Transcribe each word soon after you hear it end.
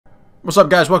What's up,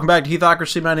 guys? Welcome back to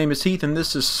Heathocracy. My name is Heath, and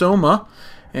this is Soma.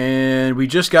 And we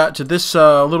just got to this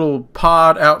little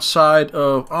pod outside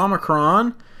of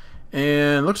Omicron,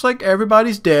 and looks like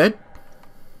everybody's dead.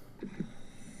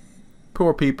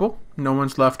 Poor people. No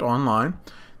one's left online.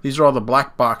 These are all the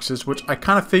black boxes, which I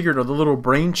kind of figured are the little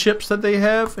brain chips that they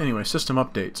have. Anyway, system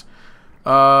updates.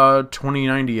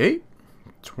 2098,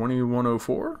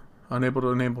 2104. Unable to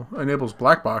enables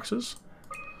black boxes.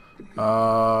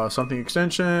 Something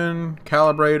extension,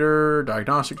 calibrator,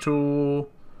 diagnostic tool.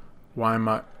 Why am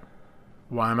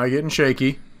I getting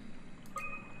shaky?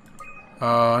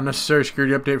 Unnecessary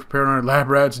security update for paranoid lab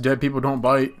rats. Dead people don't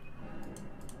bite.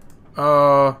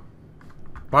 Why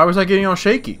was I getting all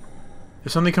shaky?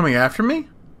 Is something coming after me?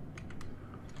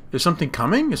 Is something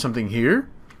coming? Is something here?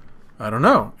 I don't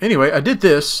know. Anyway, I did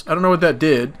this. I don't know what that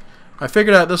did. I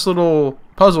figured out this little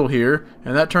puzzle here,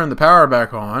 and that turned the power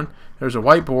back on. There's a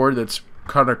whiteboard that's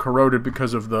kind of corroded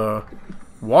because of the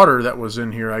water that was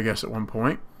in here, I guess, at one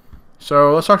point.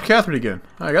 So let's talk to Catherine again.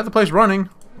 I got the place running.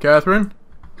 Catherine?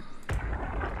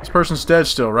 This person's dead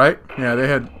still, right? Yeah, they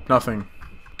had nothing.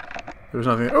 There was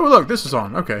nothing. Oh, look, this is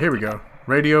on. Okay, here we go.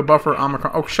 Radio buffer,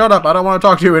 Omicron. Oh, shut up. I don't want to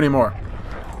talk to you anymore.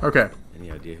 Okay.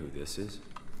 Any idea who this is?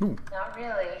 Ooh. Not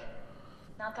really.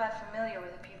 Not that familiar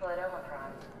with the people at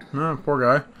Omicron. No, poor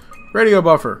guy. Radio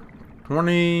buffer.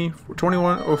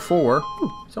 2104.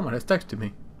 Ooh, someone has texted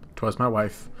me. 'Twas my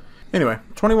wife. Anyway,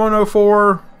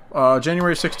 2104,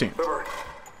 January 16th. River,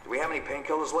 do we have any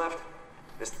painkillers left?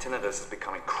 This tinnitus is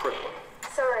becoming crippling.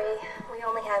 Sorry, we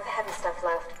only have heavy stuff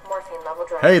left. Morphine level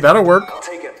drugs. Hey, that'll work. I'll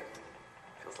take it.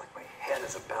 Feels like my head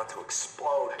is about to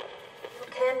explode. You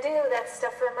can do that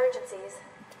stuff for emergencies.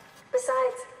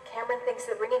 Besides, Cameron thinks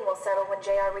the ringing will settle when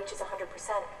JR reaches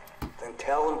 100%. Then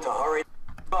tell him to hurry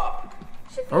up.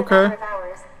 Should be Okay. a matter of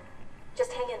hours.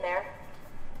 Just hang in there.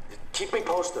 Keep me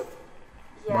posted.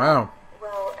 Yeah. Wow.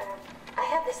 Well, I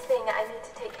have this thing I need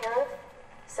to take care of,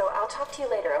 so I'll talk to you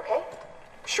later, okay?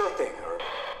 Sure thing, Herb.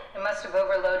 It must have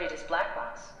overloaded his black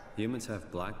box. Humans have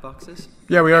black boxes?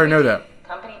 Yeah, we already know that.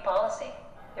 Company policy.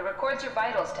 It records your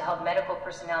vitals to help medical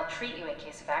personnel treat you in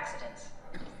case of accidents.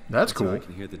 That's So I cool.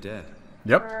 can hear the dead.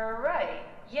 Yep. Right.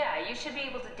 Yeah, you should be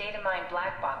able to data mine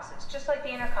black boxes, just like the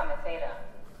intercom in Theta.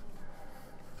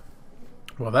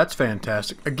 Well, that's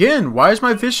fantastic. Again, why is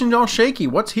my vision all shaky?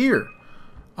 What's here?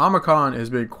 Omicron has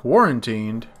been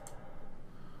quarantined.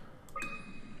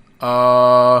 There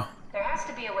has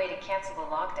to be a way to cancel the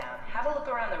lockdown. Have a look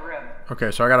around the room. Okay,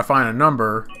 so I gotta find a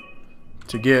number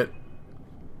to get...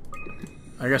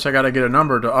 I guess I gotta get a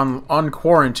number to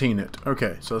unquarantine it.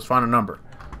 Okay, so let's find a number.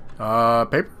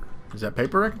 Paper? Is that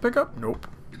paper I can pick up? Nope.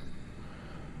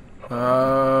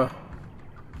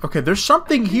 Okay, there's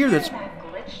something here that's... That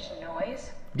glitched noise?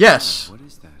 Yes. What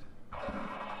is that?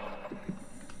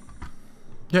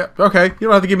 Yeah, okay. You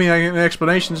don't have to give me any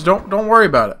explanations. Don't worry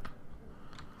about it.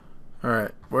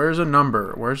 Alright, where's a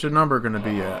number? Where's the number gonna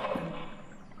be at?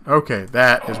 Okay,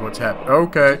 that is what's happening.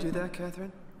 Okay. Did you do that,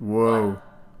 Catherine? Whoa.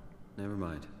 Never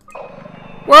mind.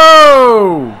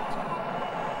 Whoa!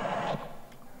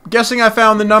 Guessing I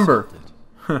found the number.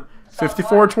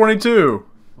 5422.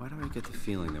 Why do I get the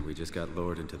feeling that we just got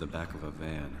lowered into the back of a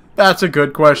van? That's a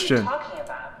good question. What are you talking about?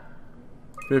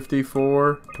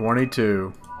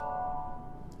 5422.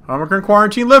 Omicron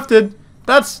quarantine lifted.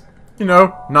 That's, you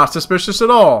know, not suspicious at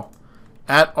all.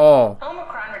 At all.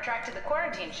 Omicron retracted the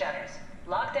quarantine shutters.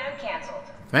 Lockdown canceled.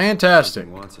 Fantastic.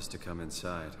 Something wants us to come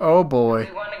inside. Oh boy.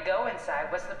 We want to go inside.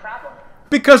 What's the problem?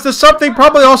 Because the something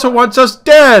probably also wants us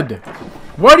dead.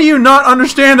 What do you not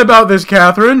understand about this,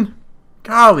 Catherine?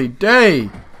 Golly day.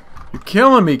 You're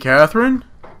killing me, Catherine.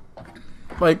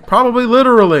 Like, probably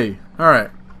literally. Alright.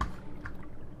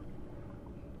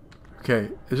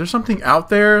 Okay, is there something out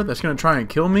there that's going to try and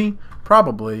kill me?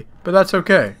 Probably, but that's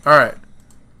okay. Alright.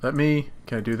 Can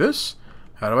I do this?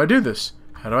 How do I do this?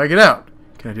 How do I get out?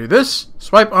 Can I do this?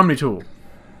 Swipe Omni tool.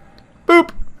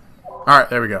 Boop. Alright,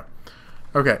 there we go.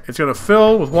 Okay, it's going to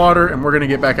fill with water, and we're going to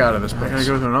get back out of this place. I'm going to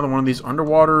go to another one of these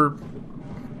underwater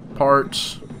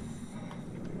parts.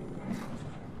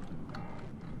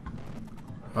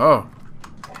 Oh.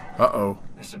 Uh-oh.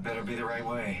 This had better be the right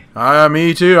way.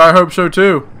 Me too. I hope so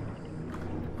too.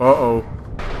 Uh-oh.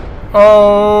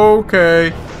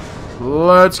 Okay.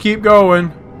 Let's keep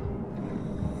going.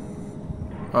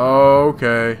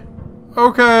 Okay.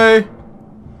 Okay.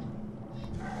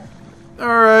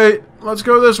 Alright. Let's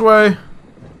go this way.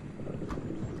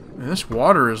 Man, this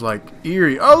water is like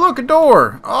eerie. Oh, look, a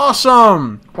door.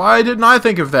 Awesome. Why didn't I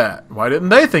think of that? Why didn't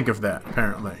they think of that,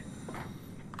 apparently?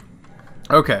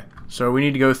 Okay. So we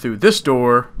need to go through this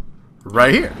door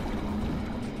right here.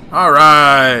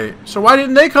 Alright. So why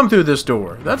didn't they come through this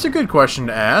door? That's a good question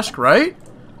to ask, right?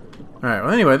 Alright,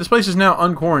 well anyway, this place is now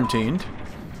unquarantined.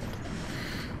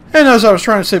 And as I was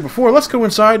trying to say before, let's go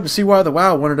inside and see why the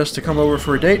WoW wanted us to come over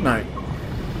for a date night.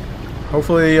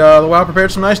 Hopefully the WoW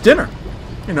prepared some nice dinner.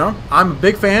 You know, I'm a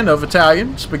big fan of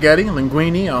Italian, spaghetti,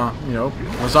 linguine, you know,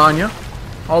 lasagna,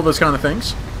 all those kind of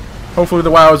things. Hopefully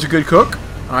the WoW is a good cook.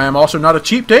 I am also not a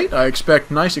cheap date. I expect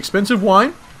nice, expensive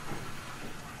wine.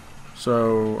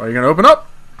 So, are you going to open up?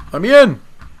 Let me in.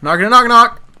 Knock, knock,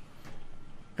 knock.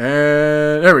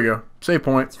 And there we go. Save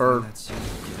point. Or,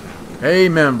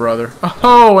 amen, brother.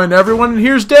 Oh, and everyone in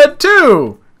here's dead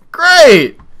too.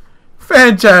 Great.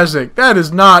 Fantastic. That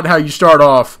is not how you start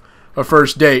off a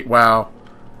first date. Wow.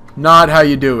 Not how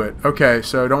you do it. Okay,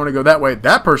 so don't want to go that way.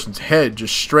 That person's head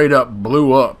just straight up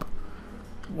blew up.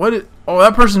 Oh,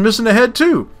 that person's missing a head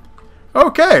too.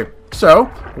 Okay,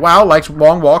 so WoW likes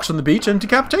long walks on the beach and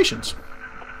decapitations.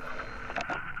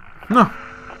 No.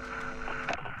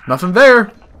 Nothing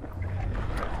there.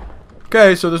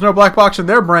 Okay, so there's no black box in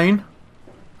their brain.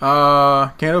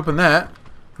 Can't open that.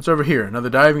 What's over here? Another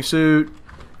diving suit.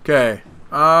 Okay.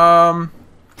 Alright,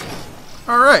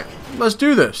 let's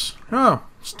do this. Oh,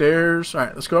 stairs.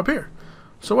 Alright, let's go up here.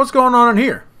 So what's going on in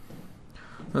here?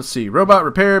 Let's see. Robot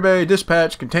repair bay,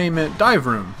 dispatch, containment, dive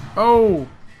room. Oh.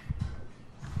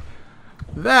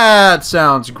 That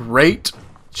sounds great.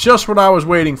 Just what I was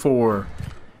waiting for.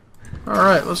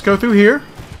 Alright, let's go through here.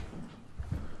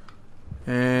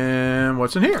 And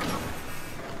what's in here?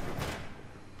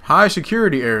 High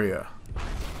security area.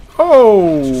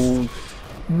 Oh.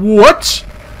 What?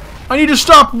 I need to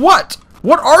stop what?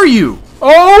 What are you?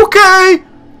 Okay.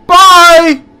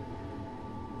 Bye.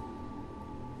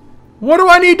 What do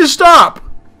I need to stop?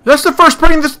 That's the first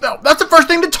thing. That's the first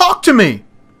thing to talk to me.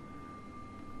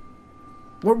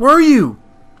 What were you?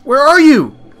 Where are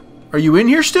you? Are you in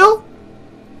here still?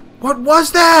 What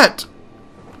was that?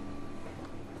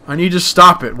 I need to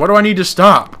stop it. What do I need to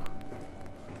stop?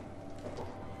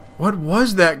 What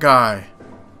was that guy?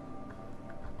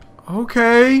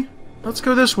 Okay. Let's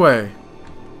go this way.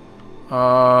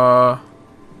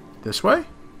 This way?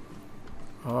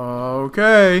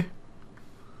 Okay.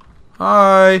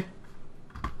 Hi.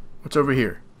 What's over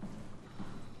here?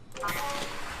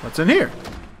 What's in here?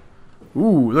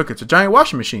 Ooh, look, it's a giant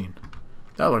washing machine.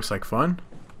 That looks like fun.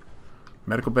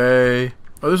 Medical bay.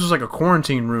 Oh, this is like a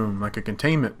quarantine room, like a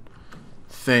containment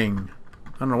thing.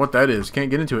 I don't know what that is. Can't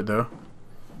get into it, though.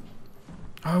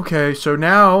 Okay, so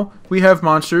now we have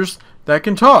monsters that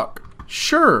can talk.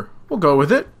 Sure, we'll go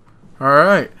with it.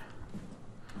 Alright.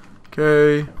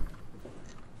 Okay.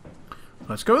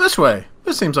 Let's go this way.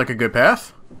 This seems like a good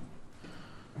path.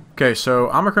 Okay, so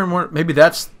Omicron, maybe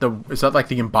that's the... Is that like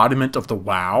the embodiment of the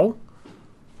WoW?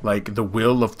 Like the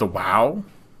will of the WoW?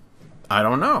 I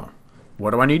don't know.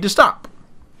 What do I need to stop?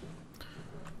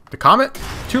 The comet?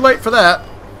 Too late for that.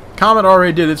 Comet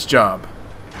already did its job.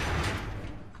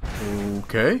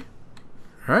 Okay.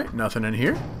 Alright, nothing in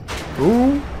here.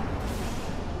 Ooh.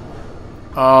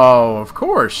 Oh, of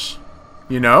course.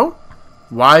 You know?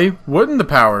 Why wouldn't the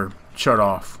power shut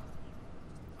off?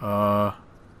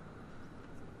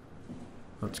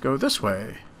 Let's go this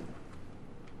way.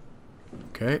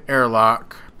 Okay,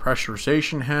 airlock.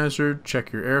 Pressurization hazard.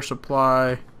 Check your air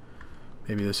supply.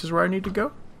 Maybe this is where I need to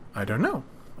go? I don't know.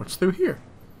 What's through here?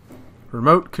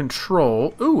 Remote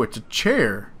control. Ooh, it's a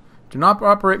chair. Do not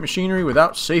operate machinery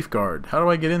without safeguard. How do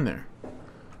I get in there?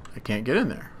 I can't get in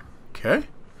there. Okay.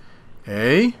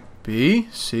 A, B,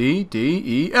 C, D,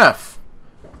 E, F.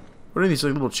 What are these,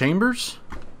 like little chambers?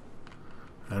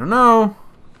 I don't know.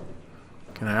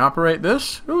 Can I operate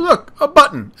this? Ooh, look, a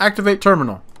button. Activate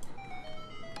terminal.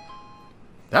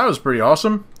 That was pretty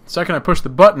awesome. The second I pushed the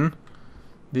button,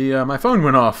 my phone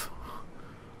went off.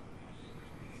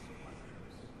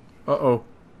 Uh-oh.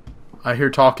 I hear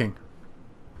talking.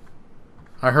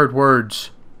 I heard words.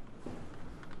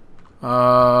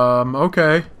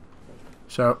 Okay.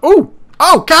 So, ooh!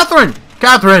 Oh, Catherine!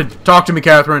 Catherine! Talk to me,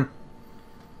 Catherine.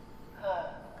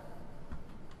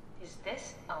 Is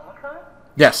this Omicron?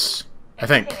 Yes, I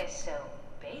think. Everything is so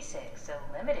basic, so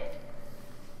limited.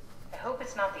 I hope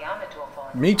it's not the Omnitor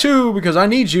falling. Me too, because I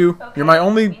need you. Okay, You're my we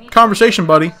only need to conversation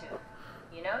buddy. soon.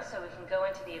 You know, so we can go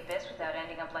into the abyss without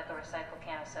ending up like a recycled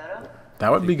can of soda.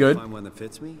 That would be good. Find one that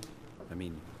fits me? I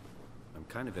mean, I'm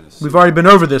kind of in a We've already been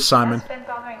over this, Simon. That's been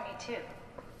bothering me too.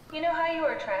 You know how you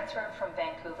were transferred from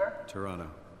Vancouver? Toronto.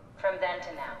 From then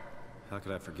to now. How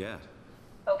could I forget?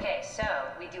 Okay, so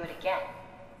we do it again.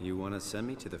 You want to send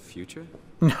me to the future?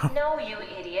 No. No, you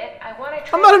idiot. I want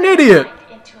to I'm not an transfer your idiot. mind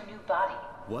into a new body.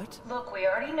 What? Look, we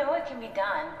already know it can be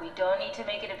done. We don't need to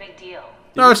make it a big deal.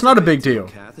 No, it's not a big deal.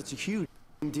 Kath, it's a huge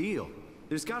deal.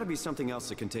 There's got to be something else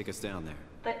that can take us down there.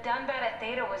 The Dunbat at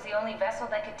Theta was the only vessel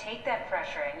that could take that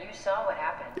pressure, and you saw what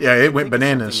happened. Yeah, it went Think of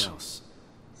bananas. something else.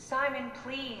 Simon,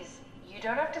 please. You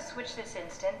don't have to switch this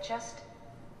instant. Just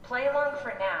play along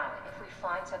for now. If we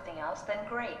find something else, then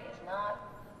great. If not...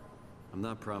 I'm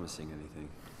not promising anything.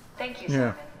 Thank you,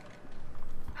 Yeah. Simon.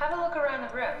 Have a look around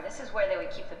the room. This is where they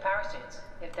would keep the power suits,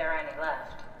 if there are any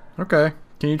left. Okay.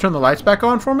 Can you turn the lights back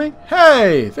on for me?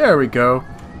 Hey! There we go.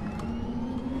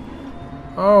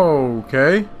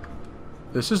 Okay.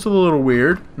 This is a little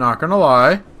weird. Not gonna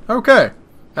lie. Okay.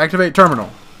 Activate terminal.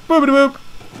 Boopity boop.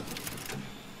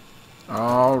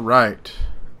 Alright.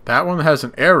 That one has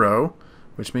an arrow,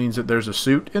 which means that there's a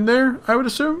suit in there, I would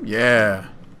assume? Yeah.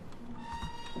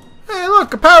 Hey,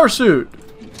 look! A power suit!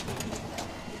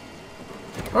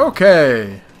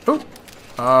 Okay. Oh.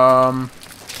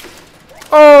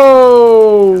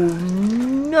 Oh!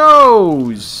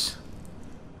 Nose!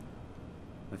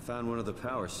 I found one of the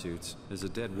power suits. There's a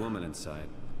dead woman inside.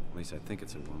 At least I think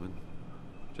it's a woman.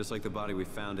 Just like the body we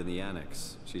found in the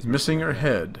annex. She's Missing her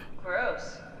head.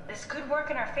 Gross. This could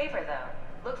work in our favor,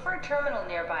 though. Look for a terminal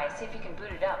nearby. See if you can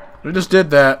boot it up. We just did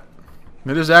that.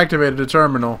 It just activated the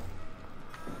terminal.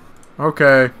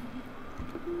 Okay.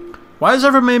 Why is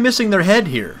everybody missing their head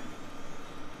here?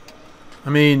 I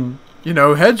mean, you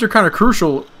know, heads are kind of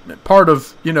crucial part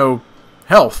of, you know,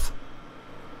 health.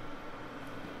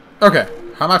 Okay.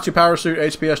 Hamatsu power suit,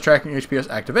 HPS tracking, HPS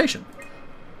activation.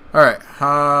 Alright.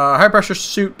 High pressure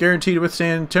suit guaranteed to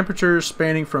withstand temperatures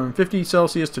spanning from 50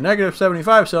 Celsius to negative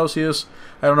 75 Celsius.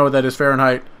 I don't know what that is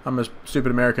Fahrenheit. I'm a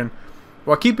stupid American.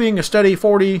 While keeping a steady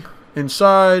 40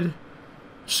 inside,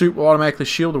 suit will automatically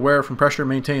shield the wearer from pressure,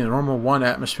 maintaining a normal 1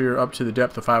 atmosphere up to the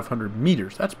depth of 500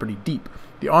 meters. That's pretty deep.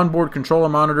 The onboard controller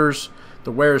monitors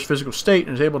the wearer's physical state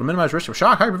and is able to minimize risk of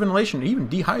shock, hyperventilation, and even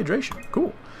dehydration.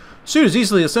 Cool. Suit is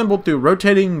easily assembled through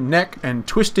rotating neck and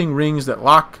twisting rings that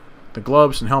lock the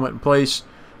gloves and helmet in place.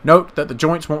 Note that the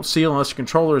joints won't seal unless the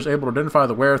controller is able to identify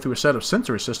the wearer through a set of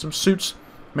sensory systems. Suits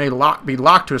may be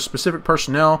locked to a specific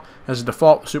personnel. As a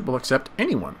default, the suit will accept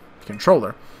anyone.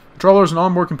 Controller. Controller is an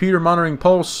onboard computer monitoring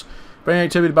pulse, brain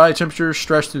activity, body temperature,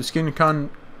 stress through skin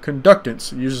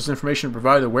conductance. It uses information to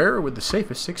provide the wearer with the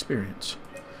safest experience.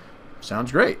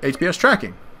 Sounds great. HPS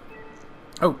tracking.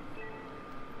 Oh.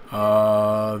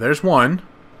 There's one.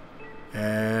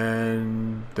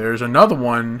 And there's another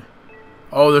one.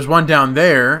 Oh, there's one down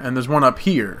there, and there's one up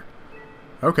here.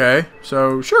 Okay,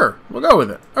 so sure, we'll go with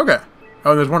it. Okay.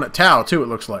 Oh, there's one at Tau, too, it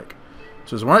looks like.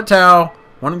 So there's one at Tau,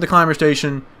 one at the climber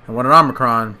station, and one at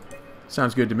Omicron.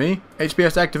 Sounds good to me.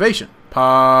 HPS activation.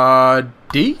 Pod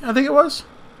D, I think it was?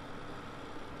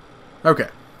 Okay.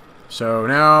 So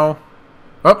now...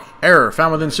 Oh, error.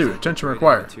 Found within suit. Attention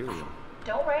required.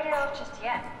 Don't write it off just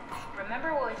yet.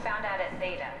 Remember what we found out at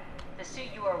Theta? The suit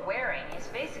you are wearing is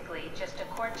basically just a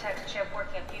Cortex chip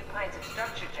working a few pints of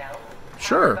structure gel.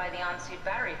 Sure. Powered by the on-suit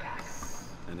battery pack.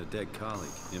 And a dead colleague,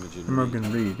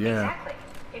 Imogen Reed, yeah. Exactly.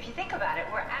 If you think about it,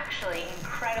 we're actually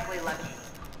incredibly lucky.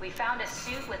 We found a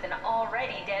suit with an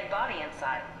already dead body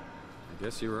inside. I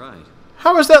guess you're right.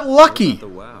 How is that lucky? What about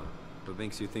the WoW? What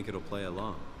makes you think it'll play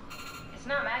along? It's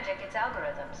not magic, it's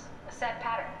algorithms. A set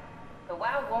pattern. The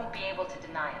WoW won't be able to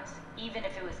deny us, even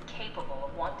if it was capable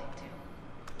of wanting to.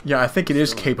 Yeah, I think it is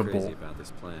Still not capable. crazy about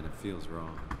this plan. It feels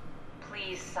wrong.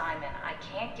 Please, Simon, I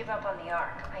can't give up on the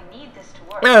Ark. I need this to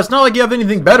work. Yeah, it's not like you have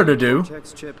anything better to do.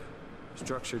 Cortex chip,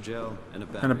 structure gel, and a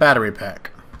battery. And a battery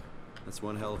pack. That's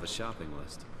one hell of a shopping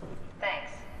list.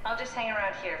 Thanks. I'll just hang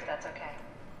around here if that's okay.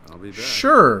 I'll be back.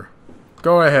 Sure.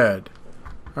 Go ahead.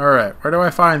 Alright, where do I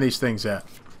find these things at?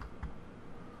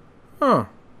 Oh.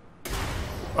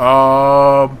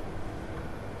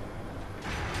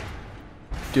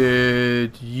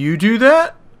 Did you do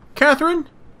that? Catherine?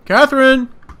 Catherine!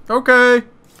 Okay.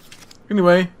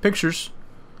 Anyway, pictures.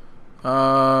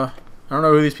 I don't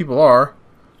know who these people are,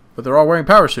 but they're all wearing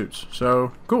power suits,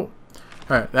 so cool.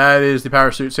 Alright, that is the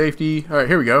power suit safety. Alright,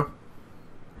 here we go.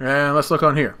 And let's look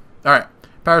on here. Alright,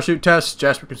 power suit tests,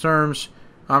 Jasper confirms,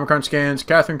 Omicron scans,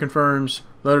 Catherine confirms,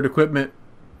 loaded equipment,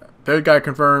 third guy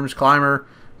confirms, climber,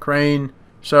 crane.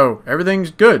 So, everything's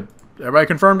good. Everybody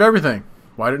confirmed everything.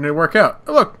 Why didn't it work out?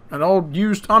 Oh, look, an old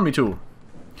used Omni tool.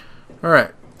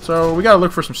 Alright, so we gotta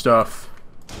look for some stuff.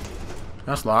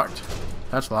 That's locked.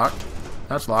 That's locked.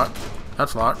 That's locked.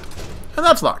 That's locked. And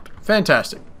that's locked.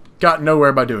 Fantastic. Got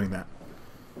nowhere by doing that.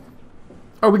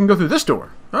 Oh, we can go through this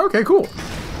door. Okay, cool.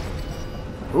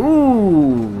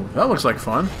 Ooh, that looks like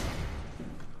fun.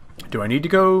 Do I need to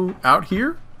go out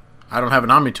here? I don't have an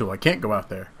Omni tool. I can't go out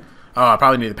there. Oh, I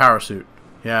probably need the power suit.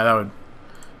 Yeah, that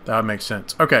would make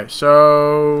sense. Okay,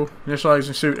 so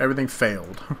initializing suit, everything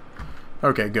failed.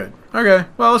 Okay, good. Okay,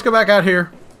 well, let's go back out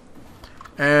here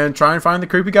and try and find the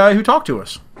creepy guy who talked to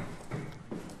us.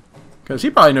 Because he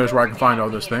probably knows where I can find all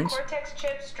those things. Cortex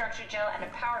chip, structure gel, and a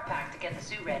power pack to get the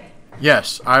suit ready.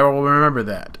 Yes, I will remember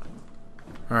that.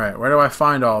 Alright, where do I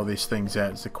find all these things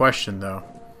at? It's the question, though.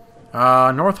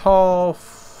 North Hall.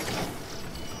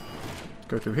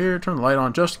 Go through here, turn the light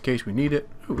on just in case we need it.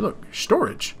 Ooh, look,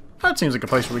 storage. That seems like a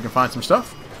place where we can find some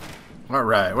stuff.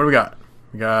 Alright, what do we got?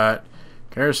 We got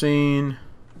kerosene.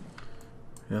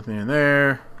 Nothing in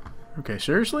there. Okay,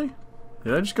 seriously?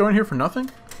 Did I just go in here for nothing?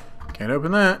 Can't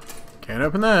open that. Can't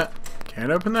open that.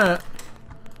 Can't open that.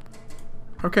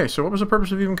 Okay, so what was the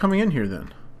purpose of even coming in here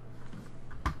then?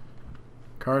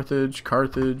 Carthage.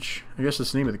 I guess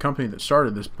that's the name of the company that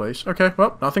started this place. Okay,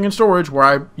 well, nothing in storage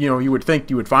where you would think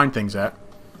you would find things at.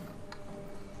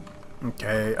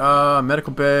 Okay,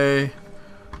 medical bay.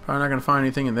 Probably not gonna find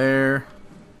anything in there.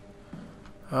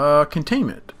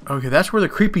 Containment. Okay, that's where the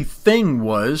creepy thing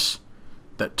was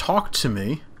that talked to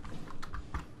me.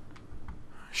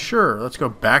 Sure, let's go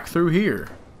back through here.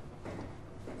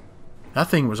 That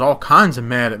thing was all kinds of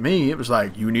mad at me. It was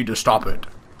like, you need to stop it.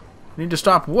 You need to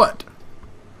stop what?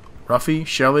 Ruffy,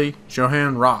 Shelley,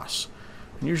 Johann Ross.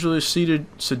 Unusually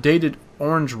sedated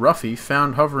orange Ruffy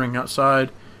found hovering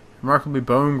outside. Remarkably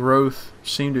bone growth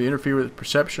seemed to interfere with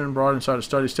perception, brought inside a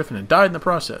study, stiffened, and died in the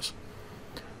process.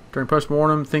 During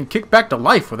post-mortem, thing kicked back to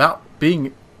life while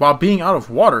being out of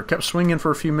water. Kept swinging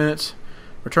for a few minutes.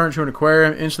 Returned to an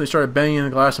aquarium. Instantly started banging in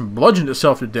the glass and bludgeoned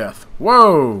itself to death.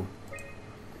 Whoa!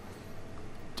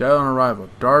 Dead on arrival.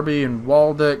 Darby and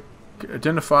Waldeck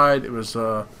identified it was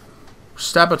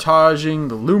sabotaging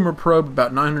the Loomer probe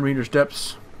about 900 meters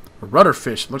depths. A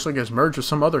rudderfish. Looks like it's merged with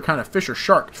some other kind of fish or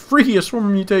shark. Freakiest swimmer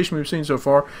mutation we've seen so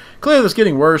far. Clearly it's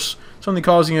getting worse. Something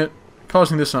causing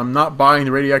this, and I'm not buying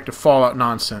the radioactive fallout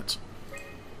nonsense.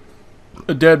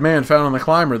 A dead man found on the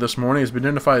climber this morning has been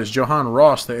identified as Johann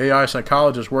Ross, the AI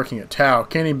psychologist working at Tau.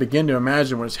 Can't even begin to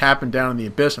imagine what has happened down in the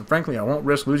abyss, and frankly, I won't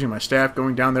risk losing my staff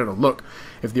going down there to look.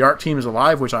 If the ARC team is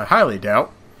alive, which I highly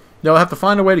doubt, they'll have to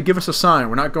find a way to give us a sign.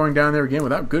 We're not going down there again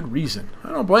without good reason. I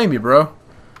don't blame you, bro.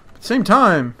 At the same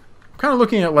time, I'm kind of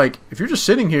looking at, like, if you're just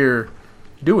sitting here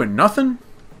doing nothing,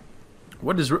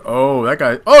 what is... Oh, that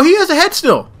guy... Oh, he has a head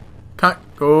still!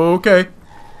 Okay.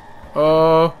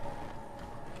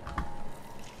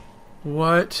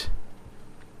 What?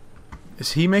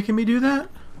 Is he making me do that?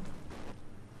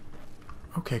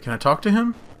 Okay, can I talk to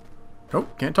him?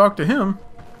 Nope, can't talk to him.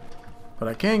 But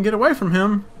I can get away from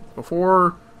him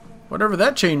before whatever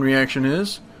that chain reaction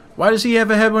is. Why does he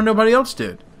have a head when nobody else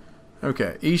did?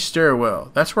 Okay, east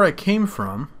stairwell. That's where I came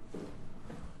from.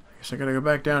 I guess I gotta go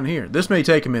back down here. This may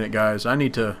take a minute, guys. I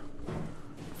need to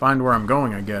find where I'm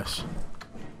going, I guess.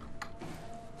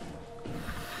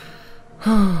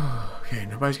 Okay,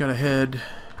 nobody's got a head.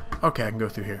 Okay, I can go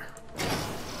through here.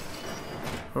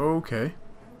 Okay.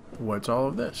 What's all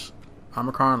of this?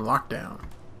 Omicron lockdown.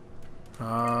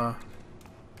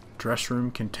 Dress room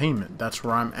containment. That's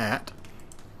where I'm at.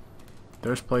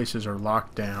 Those places are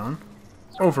locked down.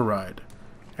 Override.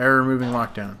 Error moving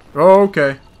lockdown.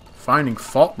 Okay. Finding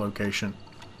fault location.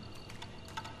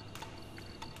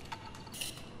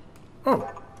 Oh.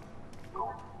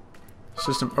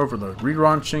 System overload.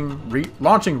 Launching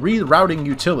rerouting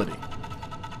utility.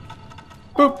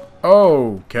 Boop.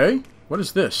 Okay. What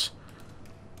is this?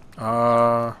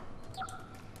 Well,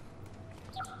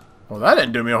 that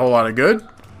didn't do me a whole lot of good.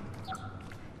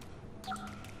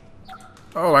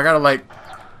 Oh, I gotta like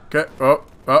get.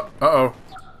 Uh-oh.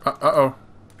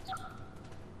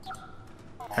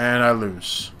 And I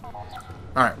lose.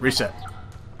 Alright, reset.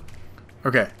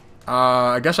 Okay.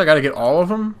 I guess I gotta get all of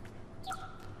them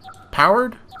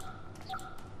powered?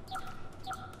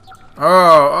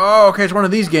 Oh, okay, it's one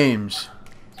of these games.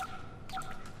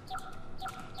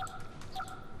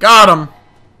 Got him!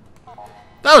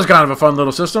 That was kind of a fun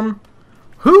little system.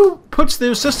 Who puts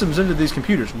those systems into these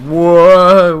computers?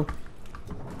 Whoa!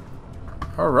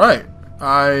 Alright.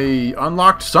 I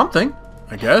unlocked something,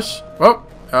 I guess. Oh,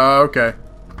 okay.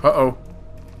 Uh-oh.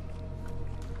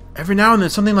 Every now and then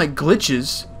something like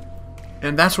glitches,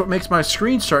 and that's what makes my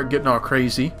screen start getting all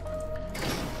crazy.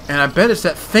 And I bet it's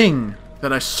that thing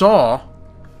that I saw.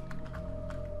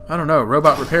 I don't know,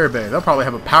 robot repair bay. They'll probably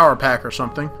have a power pack or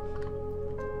something.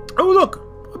 Oh, look!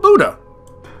 A Buddha!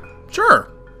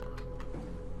 Sure!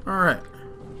 Alright.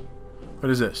 What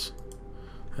is this?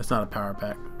 That's not a power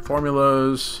pack.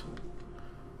 Formulas.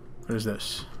 What is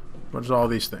this? What is all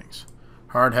these things?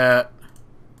 Hard hat.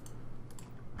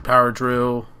 Power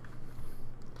drill.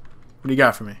 What do you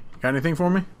got for me? Got anything for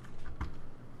me?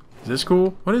 Is this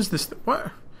cool? What is this?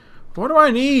 What? What do I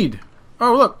need?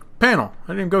 Oh, look. Panel. I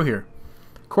didn't even go here.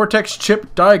 Cortex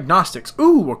chip diagnostics.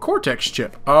 Ooh, a Cortex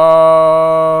chip.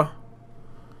 Optics,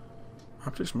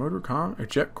 motor, comm,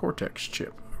 eject Cortex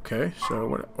chip. Okay, so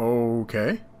what?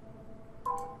 Okay.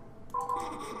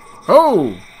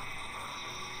 Oh!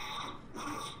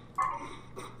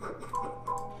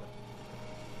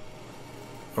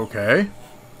 Okay.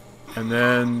 And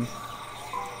then...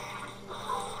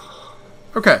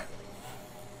 Okay.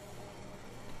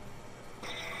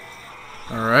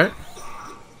 Alright.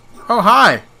 Oh,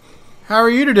 hi! How are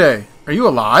you today? Are you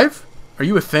alive? Are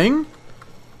you a thing?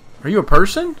 Are you a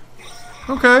person?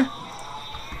 Okay.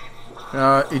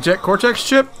 Eject Cortex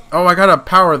chip? Oh, I gotta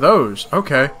power those.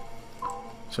 Okay.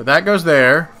 So that goes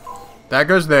there, that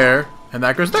goes there, and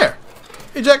that goes there.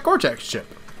 Eject Cortex chip.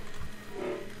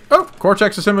 Oh,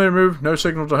 Cortex assembly removed, no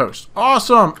signal to host.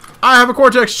 Awesome! I have a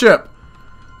Cortex chip!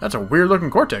 That's a weird looking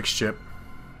Cortex chip.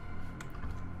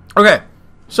 Okay,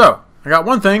 so, I got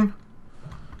one thing.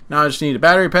 Now I just need a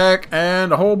battery pack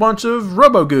and a whole bunch of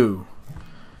Robo-Goo.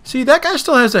 See, that guy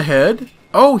still has a head.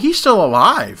 Oh, he's still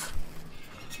alive.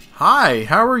 Hi,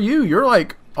 how are you? You're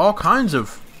like all kinds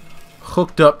of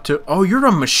hooked up to... Oh, you're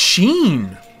a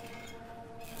machine.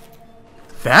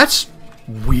 That's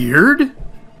weird.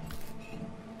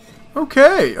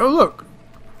 Okay. Oh, look.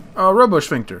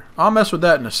 Robo-Sphincter. I'll mess with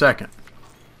that in a second.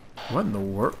 What in the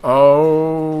world?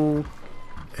 Oh.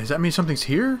 Does that mean something's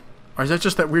here? Or is that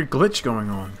just that weird glitch going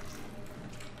on?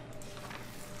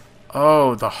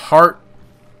 Oh, the heart.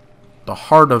 The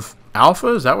heart of Alpha?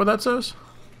 Is that what that says?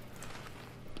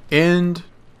 End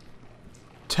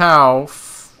Tau.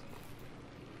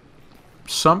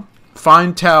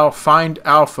 Find Tau. Find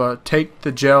Alpha. Take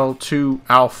the gel to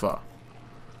Alpha.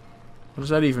 What does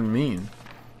that even mean?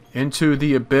 Into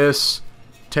the abyss.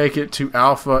 Take it to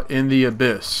Alpha in the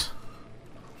abyss.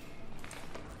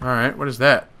 Alright, what is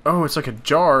that? Oh, it's like a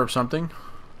jar or something.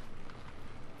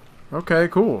 Okay,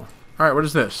 cool. Alright, what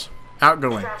is this?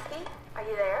 Outgoing. Strasky, are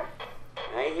you there?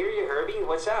 I hear you, Herbie.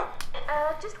 What's up?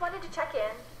 Just wanted to check in.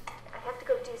 I have to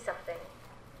go do something.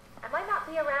 I might not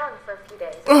be around for a few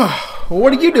days. Ugh, well,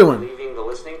 what are you doing? Leaving the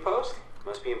listening post?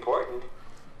 Must be important.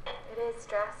 It is,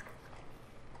 Strask.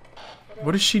 It is.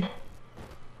 What did she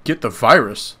get the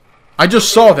virus? I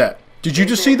just saw that. Did you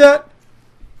just see that?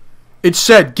 It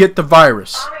said get the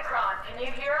virus. Omicron, can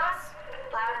you hear us?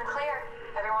 Loud and clear.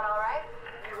 Everyone all right?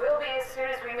 We will be as soon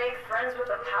as we make friends with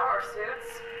the power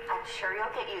suits. I'm sure you'll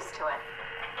get used to it.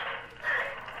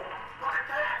 Look at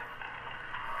that.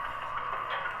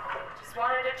 Just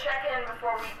wanted to check in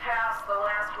before we pass the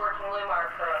last working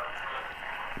Lumar probe.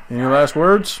 Any last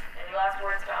words? Any last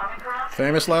words to Omicron?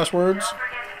 Famous last words? Don't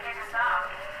forget to pick us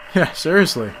up. Yeah,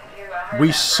 seriously. You heard We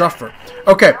that, suffer.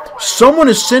 Okay, someone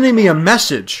is sending me a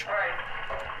message. All right.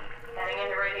 Heading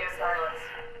into radio silence.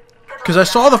 Because I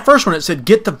saw the first one, it said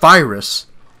get the virus.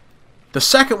 The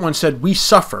second one said we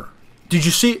suffer. Did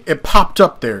you see? It popped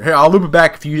up there. Here, I'll loop it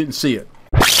back if you didn't see it.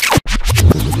 Omicron?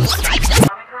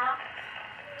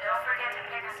 Don't forget to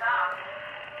pick us up.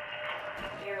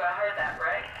 You heard that,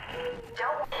 right?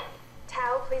 Don't.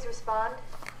 Tau, please respond.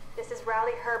 This is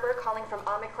Riley Herber calling from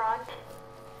Omicron.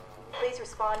 Please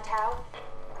respond, Tau.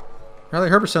 Riley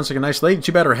Herbert sounds like a nice lady.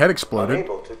 Too bad her head exploded.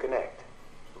 Unable to connect.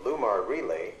 Lumar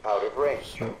relay out of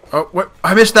range. Oh, what?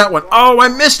 I missed that one. Oh, I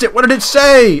missed it. What did it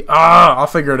say? Ah, I'll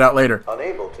figure it out later.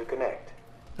 Unable to connect.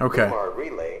 Okay. Lumar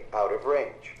relay out of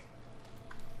range.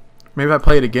 Maybe I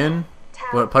play it again. Tau,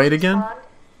 Will it play it please again? respond.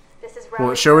 This is Will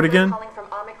Riley it show it Herber again? calling from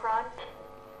Omicron.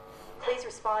 Please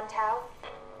respond, Tau.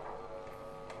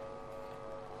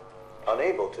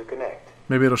 Unable to connect.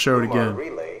 Maybe it'll show it Lumar again.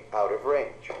 relay out of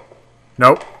range.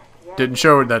 Nope. Didn't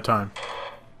show it that time.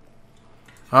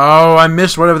 Oh, I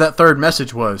missed whatever that third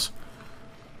message was.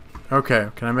 Okay,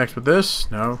 can I mix with this?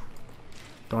 No.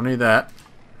 Don't need that.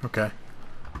 Okay.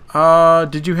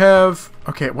 Did you have...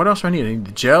 Okay, what else do I need? I need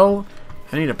the gel.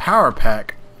 I need a power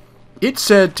pack. It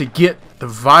said to get the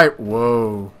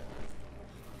Whoa.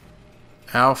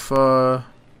 Alpha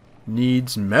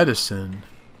needs medicine.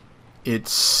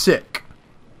 It's sick.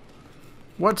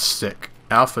 What's sick?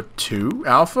 Alpha 2?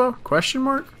 Alpha? Question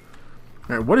mark?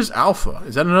 Alright, what is Alpha?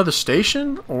 Is that another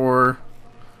station? Or...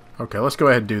 Okay, let's go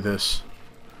ahead and do this.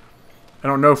 I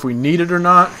don't know if we need it or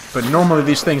not, but normally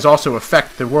these things also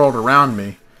affect the world around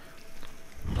me.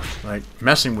 Like,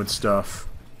 messing with stuff.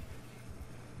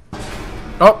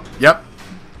 Oh, yep.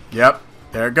 Yep,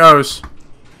 there it goes.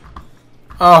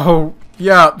 Oh,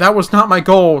 yeah, that was not my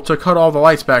goal, to cut all the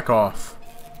lights back off.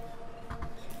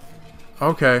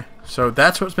 Okay, so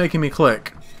that's what's making me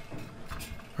click.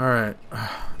 Alright.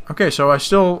 Okay, so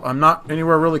I'm not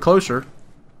anywhere really closer.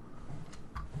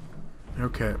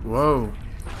 Okay, whoa.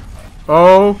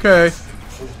 Okay.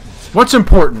 What's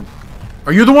important?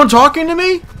 Are you the one talking to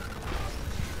me?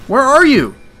 Where are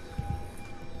you?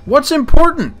 What's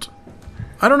important?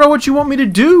 I don't know what you want me to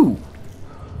do.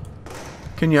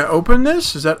 Can you open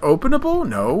this? Is that openable?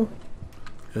 No.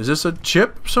 Is this a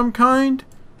chip of some kind?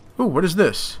 Ooh, what is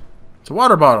this? It's a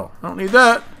water bottle. I don't need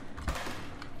that.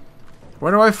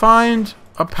 Where do I find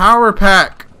a power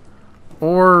pack?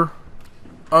 Or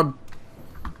a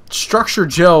structure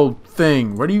gel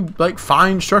thing? Where do you, like,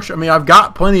 find structure? I mean, I've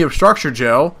got plenty of structure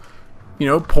gel. You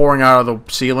know, pouring out of the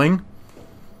ceiling.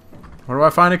 Where do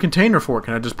I find a container for it?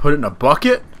 Can I just put it in a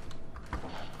bucket?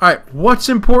 Alright, what's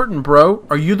important, bro?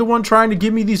 Are you the one trying to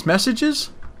give me these messages?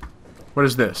 What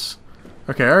is this?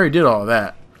 Okay, I already did all of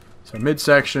that. So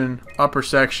midsection, upper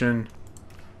section.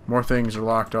 More things are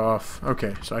locked off.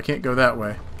 Okay, so I can't go that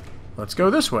way. Let's go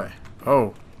this way.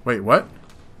 Oh, wait, what?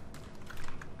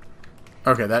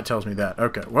 Okay, that tells me that.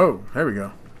 Okay, whoa, there we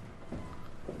go.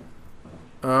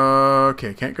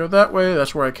 Okay, can't go that way.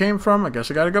 That's where I came from. I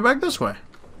guess I gotta go back this way.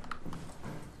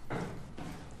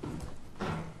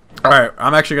 Alright,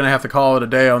 I'm actually going to have to call it a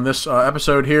day on this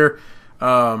episode here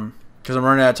because I'm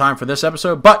running out of time for this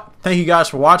episode. But thank you guys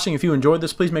for watching. If you enjoyed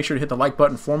this, please make sure to hit the like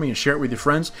button for me and share it with your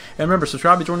friends. And remember,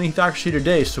 subscribe to join the Heathocracy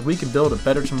today so we can build a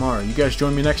better tomorrow. You guys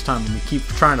join me next time when we keep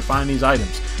trying to find these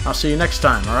items. I'll see you next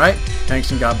time, alright?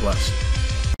 Thanks and God bless.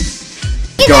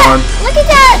 Gone. Look at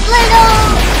that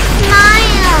little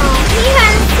smile. He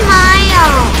had a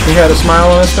smile. He had a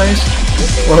smile on his face?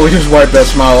 Well, we just wiped that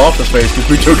smile off his face because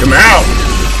we took him out.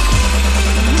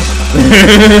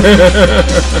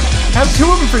 Have two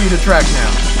of them for you to track now.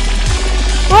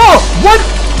 Oh, what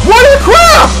a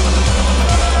crap!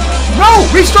 No,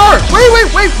 restart.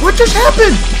 Wait, what just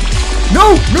happened?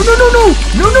 No.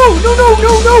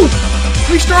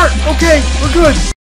 Restart. Okay, we're good.